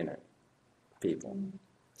care unit people.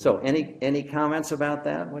 So any comments about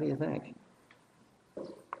that? What do you think?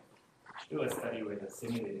 Do a study with a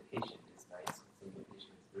simulated patient is nice. Simulated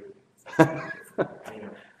patient is rude.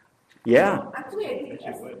 Yeah. Actually, I think a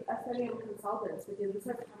study of consultants, because this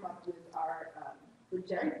has come up with our with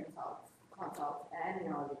Jerry consults and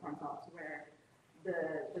neurology consults, where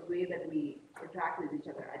the way that we interact with each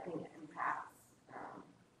other, I think, impacts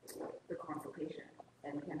the consultation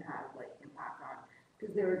and can have like impact on.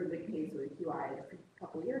 Because there was a big case with QI a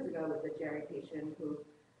couple of years ago with a Jerry patient who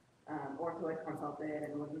ortho had consulted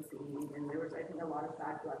and wasn't seen, and there was, I think, a lot of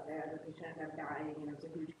bad blood there. The patient ended up dying, and it was a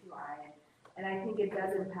huge QI. And I think it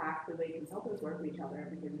does impact the way consultants work with each other,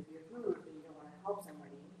 because if you're rude and you don't want to help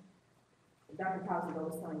somebody, Dr. Cosgrove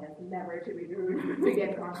was telling us never to be rude when we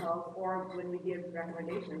get consults or when we give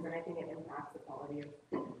recommendations, and I think it impacts the quality of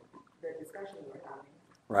the discussions we're having.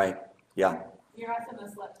 Right. Yeah. You're also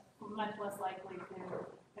much less likely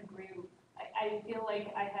to agree. I feel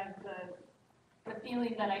like I have the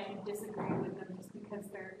feeling that I should disagree with them just because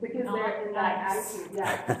they're not in nice. that attitude,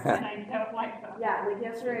 yeah. And I don't like them. Yeah, like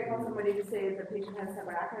yesterday I called somebody to say the patient has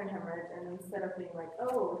subarachnoid hemorrhage, and instead of being like,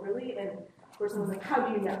 oh, really? And the person was like, how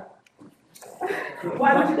do you know?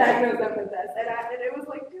 Why would you diagnose them with this? And it was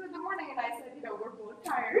like 2 in the morning, and I said, we're both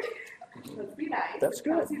tired. Let's be nice. That's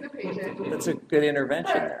good. Come see the patient. That's a good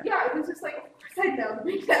intervention But, there. yeah, it was just like, of course I know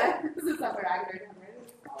because this is subarachnoid hemorrhage.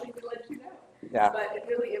 It's probably to let you know. Yeah. But it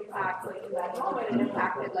really impacts, like, in that moment, it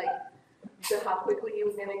impacted, like, how quickly he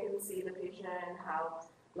was going to see the patient, how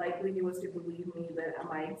likely he was to believe me that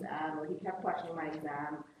my exam, or he kept questioning my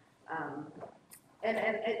exam. And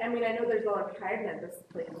I mean, I know there's a lot of tiredness that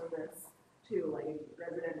plays in this, too, like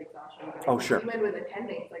resident exhaustion. Oh, sure. Even with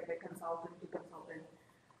attendings, like the consultant to consultant,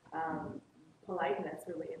 politeness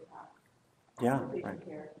really impacts patient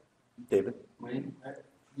care. David?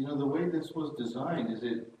 The way this was designed is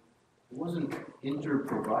it wasn't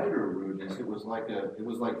inter-provider rudeness. It was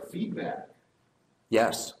like feedback.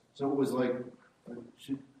 Yes. So it was like,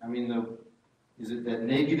 is it that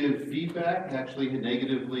negative feedback actually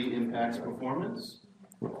negatively impacts performance?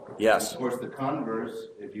 Yes. Of course, the converse,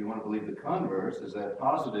 if you want to believe the converse, is that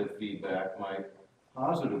positive feedback might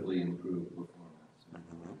positively improve performance.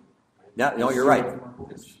 Yeah, no, you're right.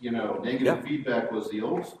 It's, negative feedback was the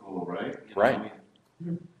old school, right? Right.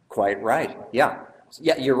 Quite right. Yeah.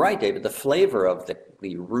 Yeah, you're right, David. The flavor of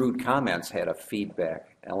the rude comments had a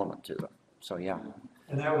feedback element to them. So, yeah.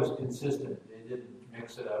 And that was consistent. They didn't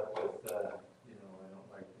mix it up with, I don't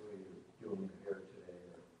like the way you're doing your hair today.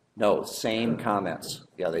 No, same comments.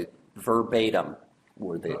 Yeah, they verbatim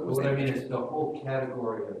were the. What I mean is the whole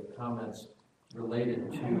category of comments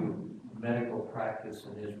related to medical practice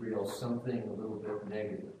in Israel something a little bit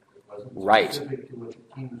negative. It wasn't Right. specific to what the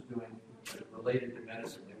team was doing, but related to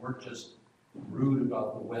medicine. They weren't just rude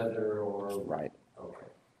about the weather or... Right. Okay.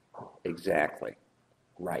 Exactly.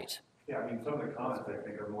 Right. Yeah, I mean, some of the comments I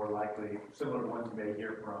think are more likely, similar ones you may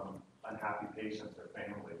hear from unhappy patients or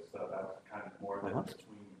families, so that's kind of more than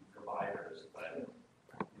between providers, but, you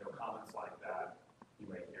know, comments like that you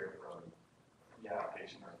may hear from,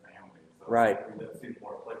 patient or family. So Right. I think that seems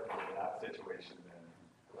more applicable to that situation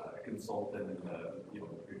than a consultant in the,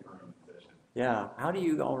 referring physician. Yeah. How do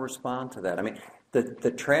you all respond to that? I mean,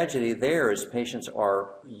 the tragedy there is patients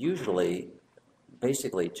are usually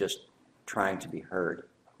basically just trying to be heard.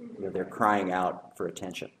 They're crying out for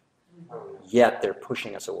attention, yet they're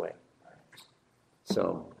pushing us away.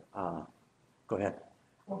 So, go ahead.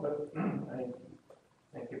 Well, but I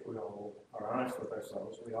think if we all are honest with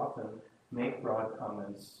ourselves, we often make broad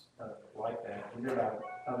comments like that, either about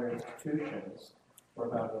other institutions or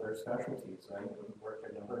about other specialties. I worked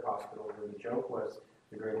at another hospital where the joke was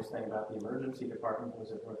the greatest thing about the emergency department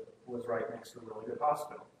was it was right next to a really good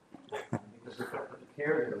hospital. Because the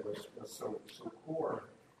care there was so poor.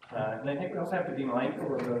 And I think we also have to be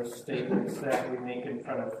mindful of those statements that we make in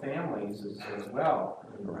front of families as well.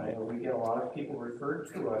 Right. We get a lot of people referred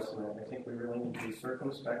to us, and I think we really need to be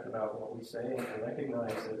circumspect about what we say and to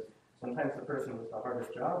recognize that sometimes the person with the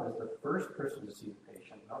hardest job is the first person to see the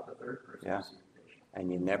patient, not the third person to see the patient.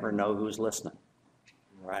 And you never know who's listening.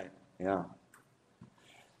 Right. Yeah.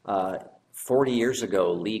 40 years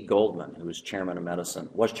ago, Lee Goldman, who was chairman of medicine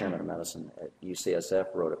at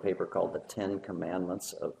UCSF, wrote a paper called The 10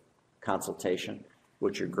 Commandments of Consultation,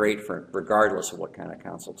 which are great for regardless of what kind of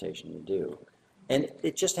consultation you do. And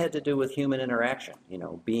it just had to do with human interaction,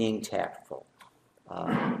 being tactful,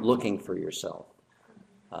 looking for yourself,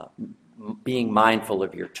 being mindful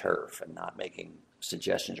of your turf and not making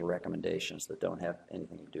suggestions or recommendations that don't have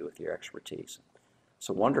anything to do with your expertise. It's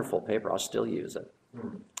a wonderful paper. I'll still use it.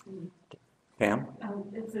 Pam?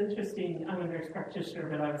 It's interesting. I'm a nurse practitioner,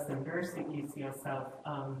 but I was a nurse at UCSF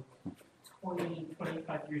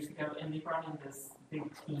 25 years ago, and they brought in this big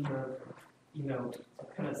team of, to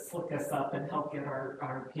kind of slick us up and help get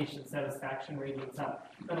our patient satisfaction ratings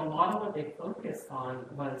up. But a lot of what they focused on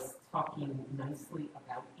was talking nicely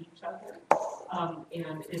about each other.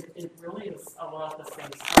 And it really is a lot of the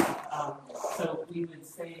same stuff. So we would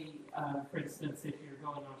say, for instance, if you're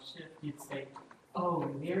going off shift, you'd say, "Oh,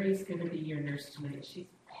 Mary's going to be your nurse tonight. She's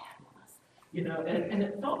fabulous." And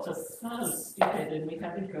it felt just so stupid, and we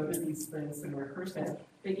had to go to these things and rehearse it.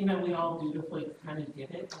 But, we all dutifully kind of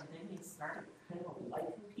did it, and then you started kind of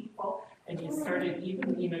liking people, and you started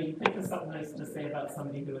even, you think of something nice to say about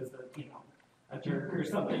somebody who is a jerk or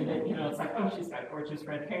something that, it's like, "Oh, she's got gorgeous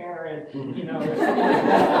red hair," and, or something like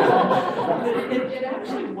that. It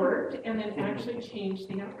actually worked, and it actually changed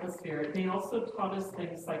the atmosphere. They also taught us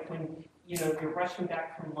things like when, you're rushing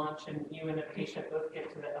back from lunch and you and a patient both get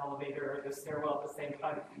to the elevator or the stairwell at the same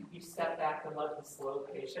time, you step back and let the slow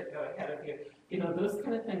patient go ahead of you. Those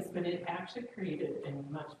kind of things, but it actually created a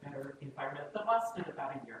much better environment. That lasted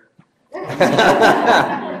about a year.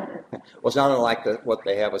 Well, it's not unlike what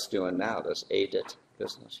they have us doing now, this ADIT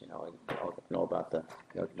business, know about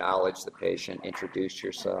acknowledge the patient, introduce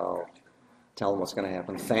yourself, tell them what's going to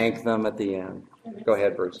happen, thank them at the end. Go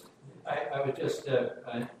ahead, Bruce. I was just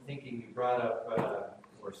thinking you brought up,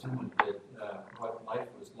 or someone did, what life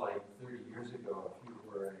was like 30 years ago if you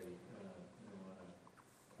were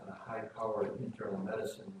on a high-powered internal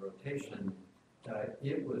medicine rotation.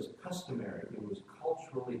 It was customary, it was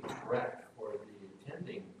culturally correct for the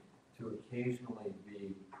attending to occasionally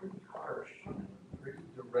be pretty harsh and pretty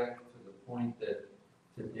direct to the point that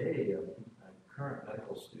today a current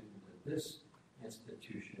medical student at this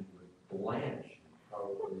institution would blanch,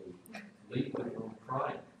 probably leave the room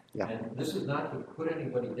crying. Yeah. And this is not to put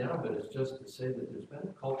anybody down, but it's just to say that there's been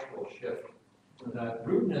a cultural shift.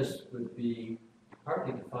 Rudeness would be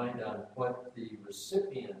partly defined on what the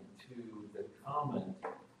recipient to the comment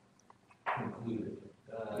concluded.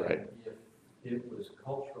 Right. If it was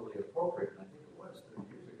culturally appropriate, and I think it was 30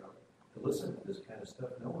 years ago, to listen to this kind of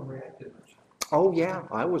stuff, no one reacted much. Oh, yeah.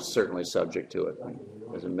 I was certainly subject to it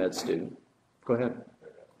as a med student. Go ahead.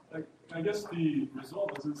 I guess the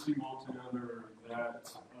result doesn't seem altogether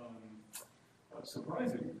that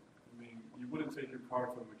surprising. I mean, you wouldn't take your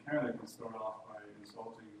car to a mechanic and start off by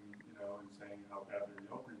insulting, and saying how bad their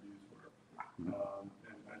Yelp reviews were. And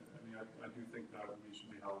I do think that we should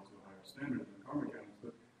be held to a higher standard than car mechanics,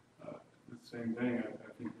 but the same thing,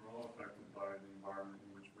 I think we're all affected by the environment in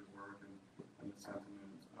which we work and the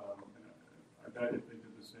sentiment. I bet if they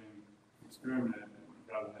did the same experiment, and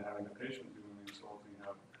rather than having a patient doing the insulting,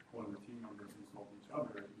 have one of the team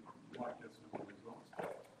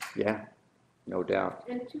Yeah, no doubt.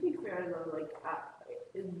 And to be fair though, like,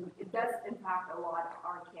 it does impact a lot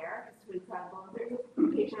our care. For example, if there's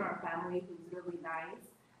a patient or a family who's really nice,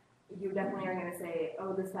 you definitely are going to say,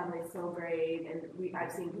 oh, this family is so great, and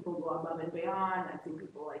I've seen people go above and beyond. I've seen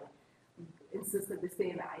people like insist that they stay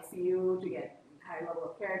in the ICU to get high level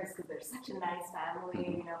of care just because they're such a nice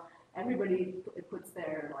family. You know, everybody puts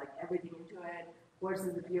their like everything into it.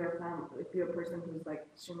 Versus if you're a person who's like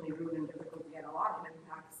extremely rude and difficult to get along, it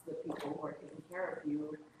impacts the people who are taking care of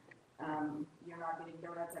you. You're not getting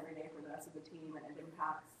donuts every day for the rest of the team, and it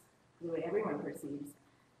impacts the way everyone perceives.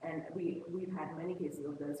 And we've had many cases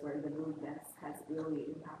of this where the rudeness has really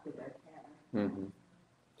impacted their care. Mm-hmm.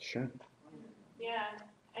 Sure. Yeah,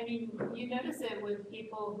 I mean, you notice it with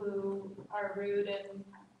people who are rude and,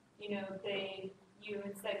 you know, you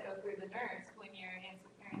instead go through the nurse when you're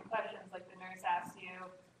answering questions, like the nurse asks you,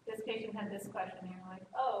 this patient had this question, and you're like,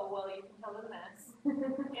 oh, well, you can tell them this.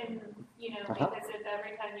 And, you know, because if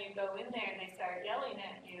every time you go in there they start yelling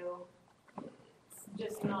at you, it's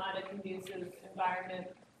just not a conducive environment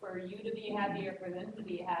for you to be happy or for them to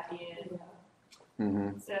be happy in.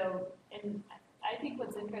 Mm-hmm. So, and I think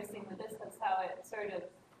what's interesting with this is how it sort of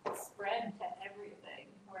spread to everything,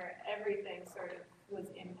 where everything sort of was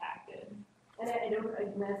impacted. And I don't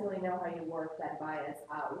necessarily know how you work that bias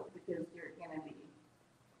out, because you're going to be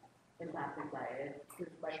impacted by it,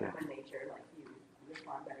 because by human nature, like you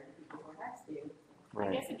respond better to people who are next to you. Right.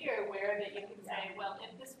 I guess if you're aware of it, you can say, well,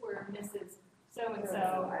 if this were Mrs.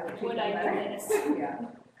 So-and-so, would I do this? Yeah.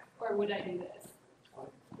 Or would I do this?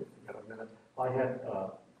 If you got a minute, I had,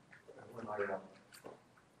 when I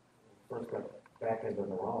first got back into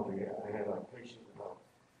neurology, I had a patient,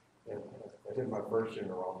 and I did my first year in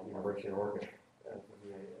neurology, University of Oregon, and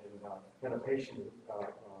had a patient,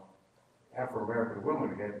 Afro-American woman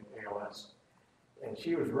who had ALS, and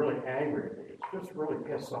she was really angry at me, just really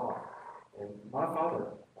pissed off. And my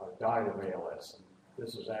father died of ALS, and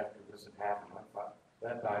this is after this had happened.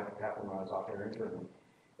 That happened when I was out there interning.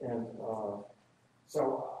 And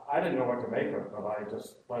so I didn't know what to make of it, but I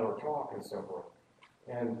just let her talk and so forth.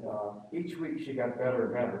 And each week she got better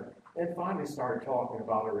and better, and finally started talking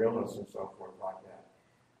about her illness and so forth like that.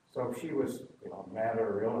 So she was, you know, mad at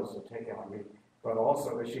her illness and taking on me. But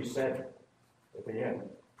also, as she said at the end,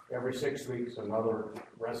 every 6 weeks another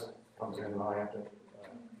resident comes in and I have to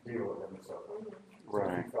deal with them and so forth.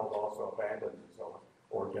 Right. So she felt also abandoned and so on,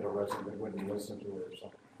 or get a resident that wouldn't listen to her or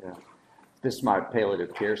something. Yeah. This is my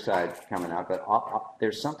palliative care side coming out, but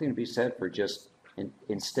there's something to be said for just,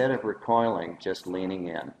 instead of recoiling, just leaning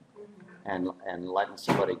in and letting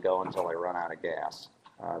somebody go until they run out of gas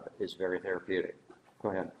is very therapeutic. Go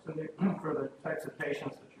ahead. So for the types of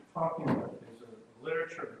patients that you're talking about, there's a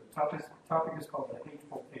literature, the topic is called the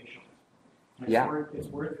hateful patient. It's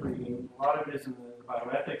worth reading. A lot of it is in the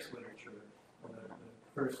bioethics literature. The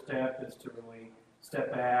first step is to really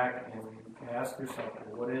step back and ask yourself,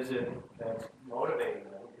 well, what is it that's motivating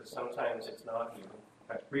them? Because sometimes it's not you. In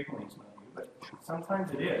fact, frequently it's not you, but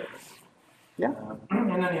sometimes it is. Yeah. And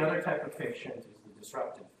then the other type of patient is the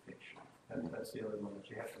disruptive patient. That's the other one that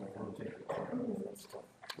you have to make them take care of.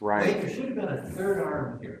 Right. Wait, there should have been a third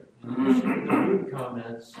arm here. There should have been the rude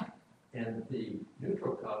comments and the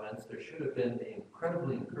neutral comments. There should have been the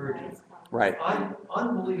incredibly encouraging. Right. I'm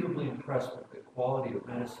unbelievably impressed with the quality of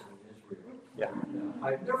medicine in Israel. Yeah.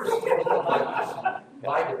 I've never seen anything like this in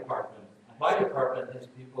my department. My department has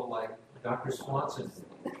people like Dr. Swanson.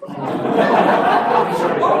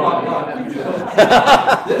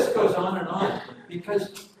 This goes on and on,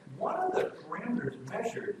 because one of the parameters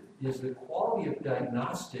measured is the quality of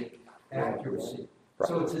diagnostic accuracy.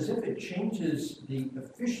 So it's as if it changes the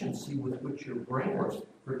efficiency with which your brain works.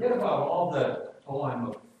 Forget about all the, I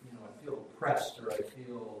feel oppressed, or I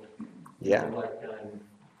feel like I'm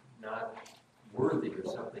not worthy or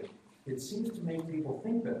something. It seems to make people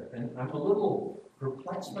think better. And I'm a little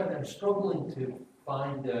perplexed by that. I'm struggling to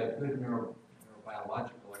find a good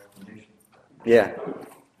neurobiological explanation. Yeah.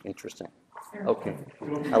 Interesting. Okay.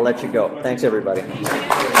 I'll let you go. Thanks, everybody.